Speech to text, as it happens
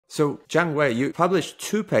So, Zhang Wei, you published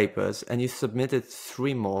 2 papers and you submitted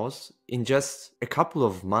 3 more in just a couple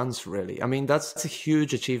of months, really. I mean, that's a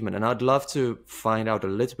huge achievement, and I'd love to find out a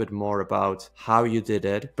little bit more about how you did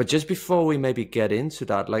it. But just before we maybe get into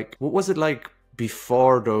that, like, what was it like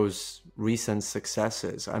before those recent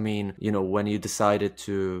successes? I mean, when you decided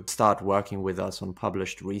to start working with us on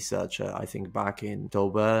published research, I think back in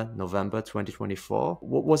November 2024,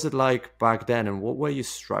 what was it like back then, and what were you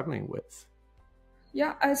struggling with?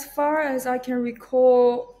 Yeah, as far as I can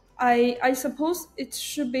recall, I suppose it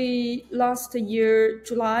should be last year,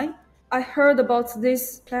 July. I heard about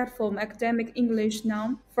this platform, Academic English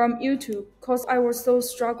Now, from YouTube because I was so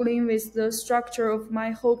struggling with the structure of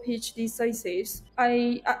my whole PhD thesis.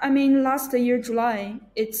 I mean, last year, July,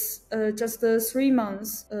 it's just 3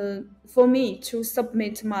 months for me to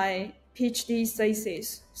submit my PhD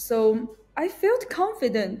thesis. So I felt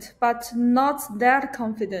confident, but not that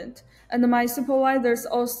confident. And my supervisors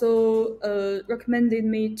also recommended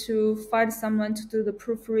me to find someone to do the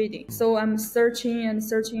proofreading. So I'm searching and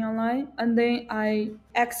searching online, and then I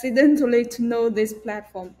accidentally to know this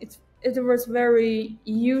platform. It was very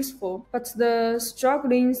useful, but the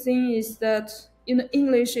struggling thing is that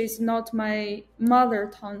English is not my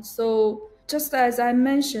mother tongue. So just as I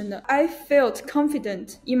mentioned, I felt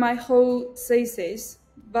confident in my whole thesis,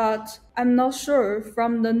 but I'm not sure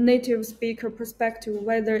from the native speaker perspective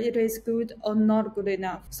whether it is good or not good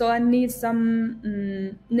enough. So I need some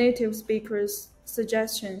native speakers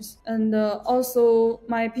suggestions. And also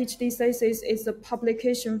my PhD thesis is a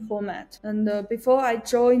publication format. And before I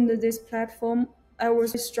joined this platform, I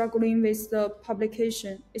was struggling with the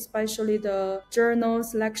publication, especially the journal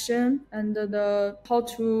selection and the how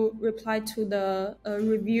to reply to the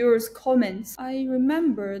reviewers' comments. I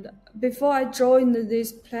remembered before I joined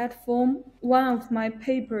this platform, one of my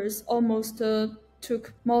papers almost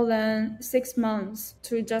took more than 6 months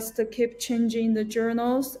to just keep changing the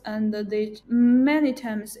journals, and they many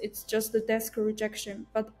times it's just a desk rejection,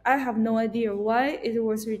 but I have no idea why it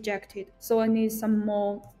was rejected. So I need some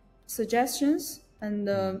more suggestions and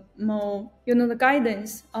more, the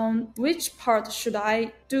guidance on which part should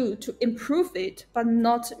I do to improve it, but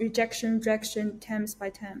not rejection times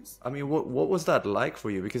by times. I mean, what was that like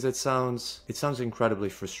for you? Because it sounds incredibly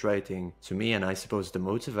frustrating to me, and I suppose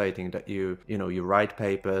demotivating that you write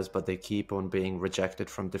papers, but they keep on being rejected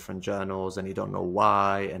from different journals, and you don't know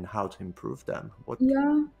why and how to improve them.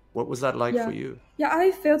 Yeah. What was that like for Yeah. you? Yeah,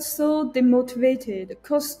 I felt so demotivated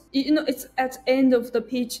because it's at end of the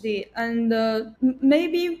PhD, and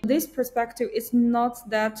maybe this perspective is not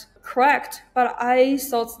that correct. But I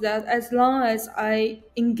thought that as long as I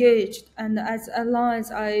engaged and as long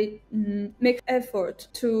as I make effort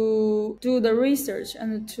to do the research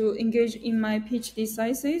and to engage in my PhD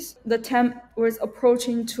thesis, the time was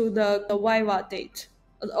approaching to the Viva date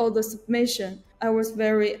or the submission. I was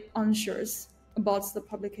very anxious about the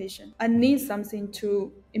publication. I need something to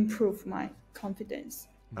improve my confidence.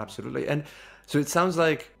 Absolutely. And so it sounds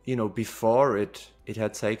like, before it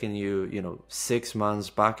had taken you, 6 months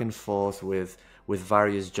back and forth with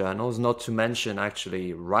various journals, not to mention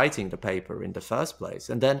actually writing the paper in the first place.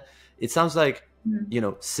 And then it sounds like,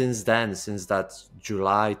 since that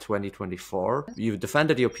July 2024, you've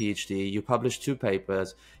defended your PhD, you published 2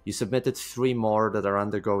 papers, you submitted 3 more that are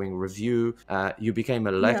undergoing review, you became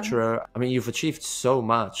a lecturer. Yeah. I mean, you've achieved so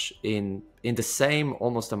much in the same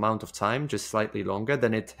almost amount of time, just slightly longer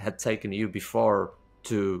than it had taken you before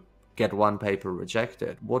to get 1 paper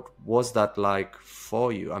rejected. What was that like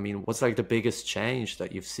for you? I mean, what's like the biggest change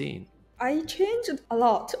that you've seen? I changed a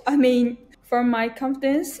lot. I mean, from my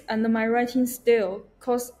confidence and my writing style,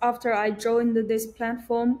 because after I joined this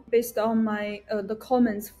platform, based on my the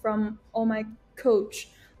comments from all my coach,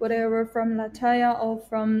 whatever from Lataya or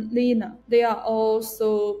from Lena, they are all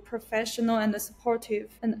so professional and supportive.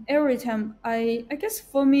 And every time, I guess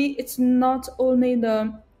for me, it's not only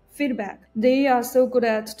the feedback. They are so good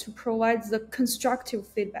at to provide the constructive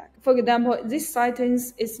feedback. For example, this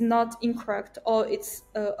sentence is not incorrect or it's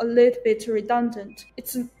a little bit redundant.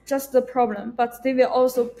 It's just the problem, but they will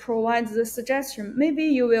also provide the suggestion. Maybe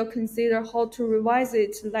you will consider how to revise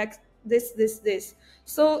it like this.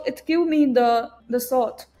 So it gives me the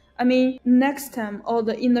thought. I mean, next time or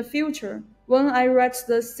in the future, when I write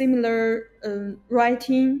the similar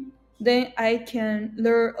writing, then I can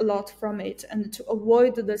learn a lot from it and to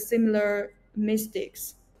avoid the similar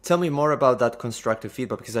mistakes. Tell me more about that constructive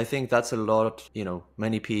feedback, because I think that's a lot,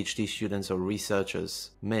 many PhD students or researchers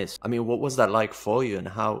miss. I mean, what was that like for you, and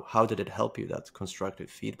how did it help you, that constructive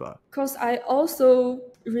feedback? Because I also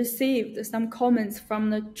received some comments from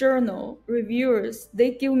the journal reviewers. They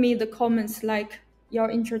give me the comments like, your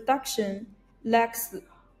introduction lacks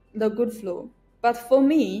the good flow. But for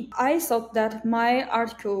me, I thought that my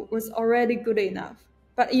article was already good enough.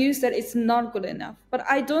 But you said it's not good enough. But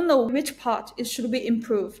I don't know which part it should be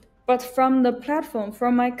improved. But from the platform,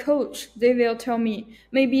 from my coach, they will tell me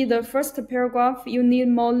maybe the first paragraph you need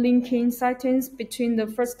more linking sentence between the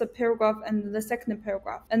first paragraph and the second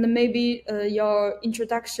paragraph, and maybe your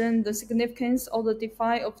introduction, the significance or the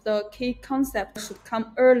define of the key concept should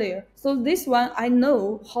come earlier. So this one I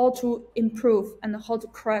know how to improve and how to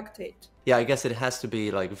correct it. Yeah, I guess it has to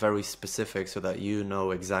be like very specific so that you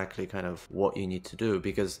know exactly kind of what you need to do.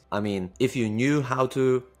 Because, I mean, if you knew how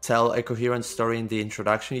to tell a coherent story in the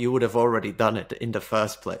introduction, you would have already done it in the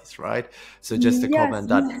first place, right? So just to comment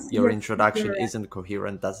that your introduction isn't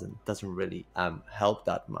coherent doesn't really help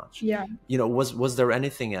that much. Yeah. You know, was there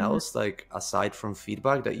anything else, like aside from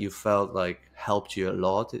feedback, that you felt like helped you a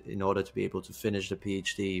lot in order to be able to finish the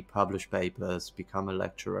PhD, publish papers, become a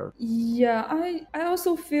lecturer? Yeah, I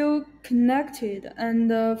also feel connected,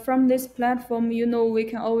 and from this platform, we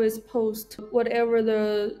can always post whatever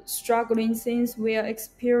the struggling things we are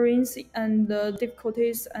experiencing and the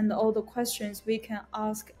difficulties and all the questions we can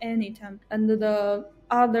ask anytime. And the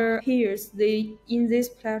other peers, they in this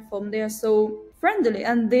platform, they are so friendly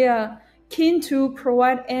and they are keen to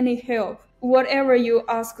provide any help. Whatever you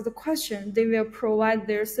ask the question, they will provide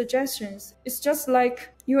their suggestions. It's just like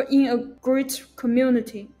you're in a great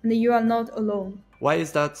community and you are not alone. Why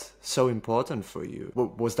is that so important for you?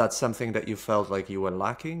 Was that something that you felt like you were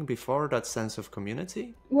lacking before, that sense of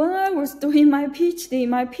community? When I was doing my PhD,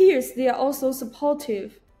 my peers, they are also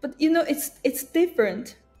supportive. But it's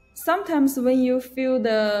different. Sometimes when you feel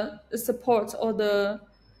the support or the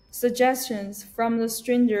suggestions from the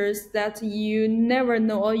strangers that you never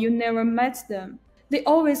know or you never met them, they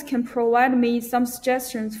always can provide me some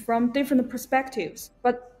suggestions from different perspectives.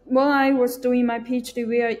 But when I was doing my PhD,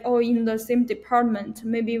 we are all in the same department.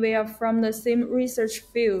 Maybe we are from the same research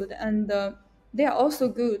field, and they are also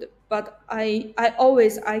good. But I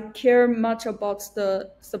care much about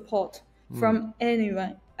the support from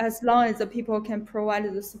anyone, as long as the people can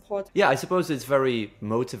provide the support. Yeah, I suppose it's very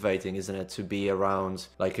motivating, isn't it, to be around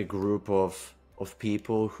like a group of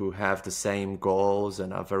people who have the same goals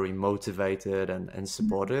and are very motivated and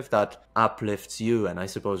supportive. That uplifts you. And I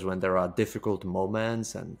suppose when there are difficult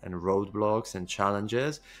moments and roadblocks and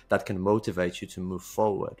challenges, that can motivate you to move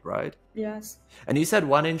forward, right? Yes. And you said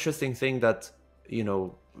one interesting thing that,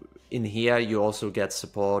 in here you also get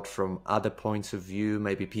support from other points of view,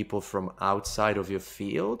 maybe people from outside of your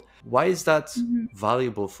field. Why is that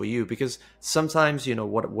valuable for you? Because sometimes,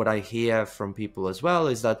 what I hear from people as well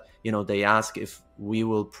is that, they ask if we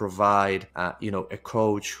will provide, a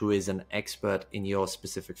coach who is an expert in your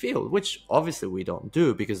specific field, which obviously we don't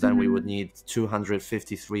do, because then we would need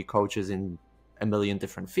 253 coaches in a million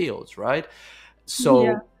different fields, right? So,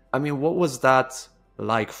 yeah. I mean, what was that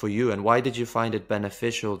like for you, and why did you find it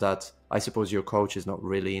beneficial that I suppose your coach is not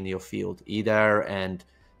really in your field either, and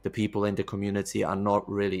the people in the community are not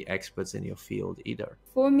really experts in your field either?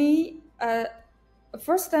 For me,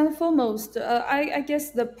 first and foremost, I guess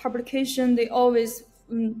the publication, they always,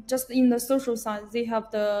 just in the social science, they have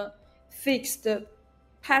the fixed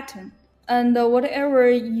pattern. And whatever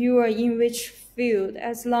you are in which field,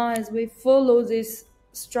 as long as we follow this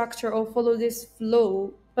structure or follow this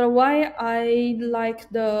flow. But why I like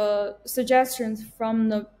the suggestions from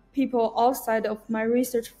the people outside of my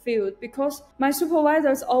research field, because my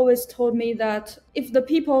supervisors always told me that if the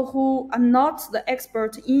people who are not the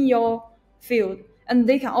expert in your field, and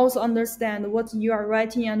they can also understand what you are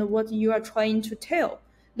writing and what you are trying to tell,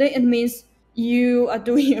 then it means you are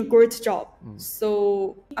doing a great job.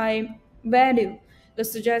 So I value the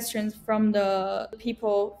suggestions from the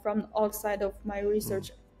people from outside of my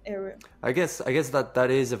research area. I guess that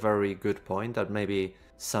is a very good point that maybe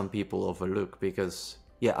some people overlook, because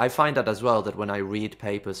yeah, I find that as well, that when I read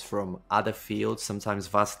papers from other fields, sometimes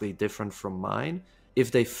vastly different from mine,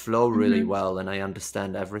 if they flow really well and I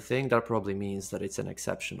understand everything, that probably means that it's an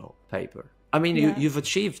exceptional paper. I mean, you've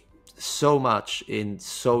achieved so much in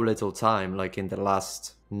so little time, like in the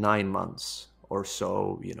last 9 months or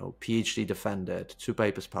so, PhD defended, 2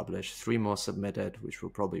 papers published, 3 more submitted, which will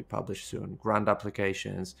probably publish soon, grant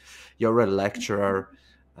applications. You're a lecturer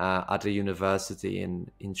at a university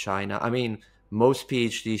in China. I mean, most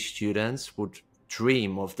PhD students would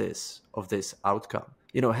dream of this outcome.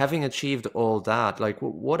 Having achieved all that, like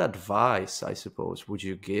what advice, I suppose, would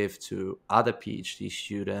you give to other PhD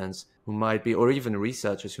students who might be, or even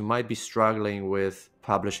researchers who might be struggling with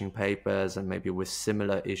publishing papers and maybe with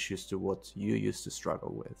similar issues to what you used to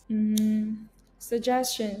struggle with?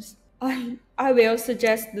 Suggestions. I will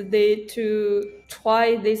suggest they to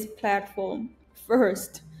try this platform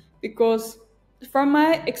first, because from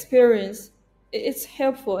my experience, it's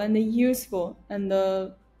helpful and useful. And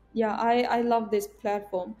yeah, I love this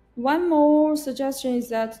platform. One more suggestion is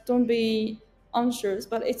that don't be anxious,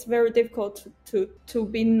 but it's very difficult to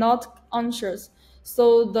be not anxious.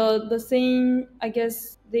 So the thing I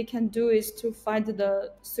guess they can do is to find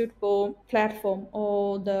the suitable platform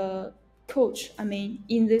or the coach, I mean,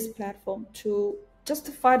 in this platform to just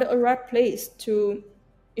find a right place to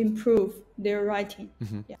improve their writing.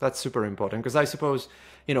 Yeah. That's super important because I suppose,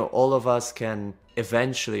 you know, all of us can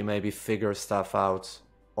eventually maybe figure stuff out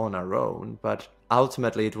on our own, but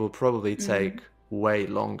ultimately it will probably take way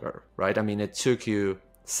longer, right? I mean, it took you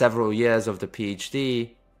several years of the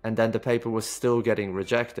PhD and then the paper was still getting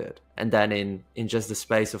rejected. And then in just the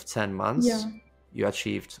space of 10 months, Yeah. you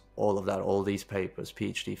achieved all of that, all these papers,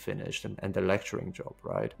 PhD finished and the lecturing job,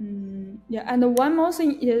 right? Yeah, and one more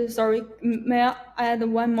thing is, sorry, may I add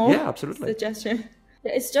one more Yeah, absolutely. suggestion?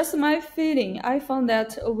 Yeah, it's just my feeling. I found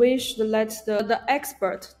that we should let the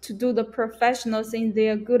expert to do the professional thing they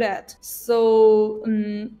are good at. So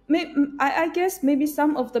I guess maybe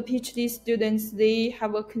some of the PhD students, they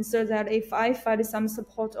have a concern that if I find some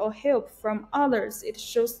support or help from others, it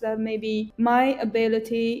shows that maybe my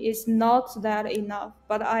ability is not that enough.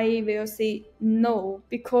 But I will say no,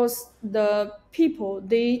 because the people,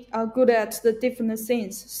 they are good at the different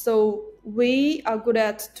things. So we are good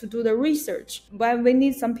at to do the research, but we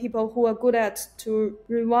need some people who are good at to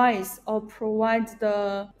revise or provide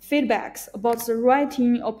the feedbacks about the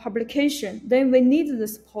writing or publication. Then we need the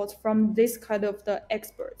support from this kind of the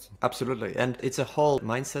experts. Absolutely. And it's a whole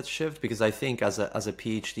mindset shift because I think as a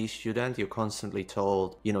PhD student, you're constantly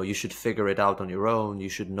told, you know, you should figure it out on your own. You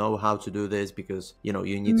should know how to do this because, you know,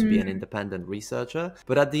 you need to be an independent researcher.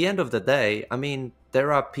 But at the end of the day, I mean,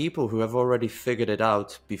 there are people who have already figured it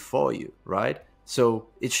out before you, right? So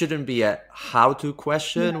it shouldn't be a how-to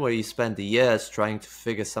question where you spend the years trying to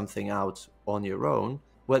figure something out on your own.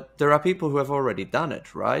 Well, there are people who have already done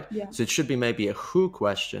it, right? Yeah. So it should be maybe a who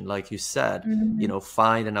question, like you said, you know,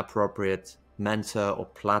 find an appropriate mentor or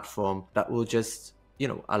platform that will just, you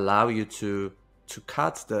know, allow you to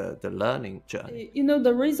cut the learning journey. You know,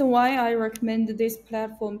 the reason why I recommend this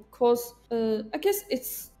platform, because I guess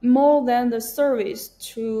it's more than the service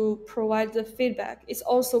to provide the feedback. It's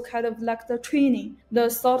also kind of like the training, the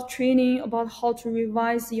thought training about how to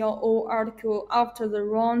revise your own article after the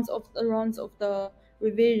rounds of the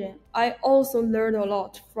revision. I also learned a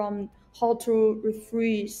lot from how to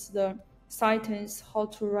rephrase the sentence, how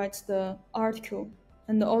to write the article.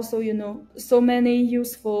 And also, you know, so many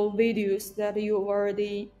useful videos that you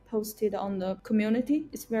already posted on the community.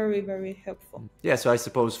 It's very, very helpful. Yeah, so I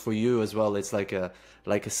suppose for you as well, it's like a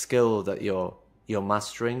skill that you're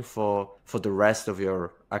mastering for the rest of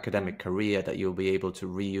your academic career that you'll be able to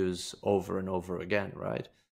reuse over and over again, right?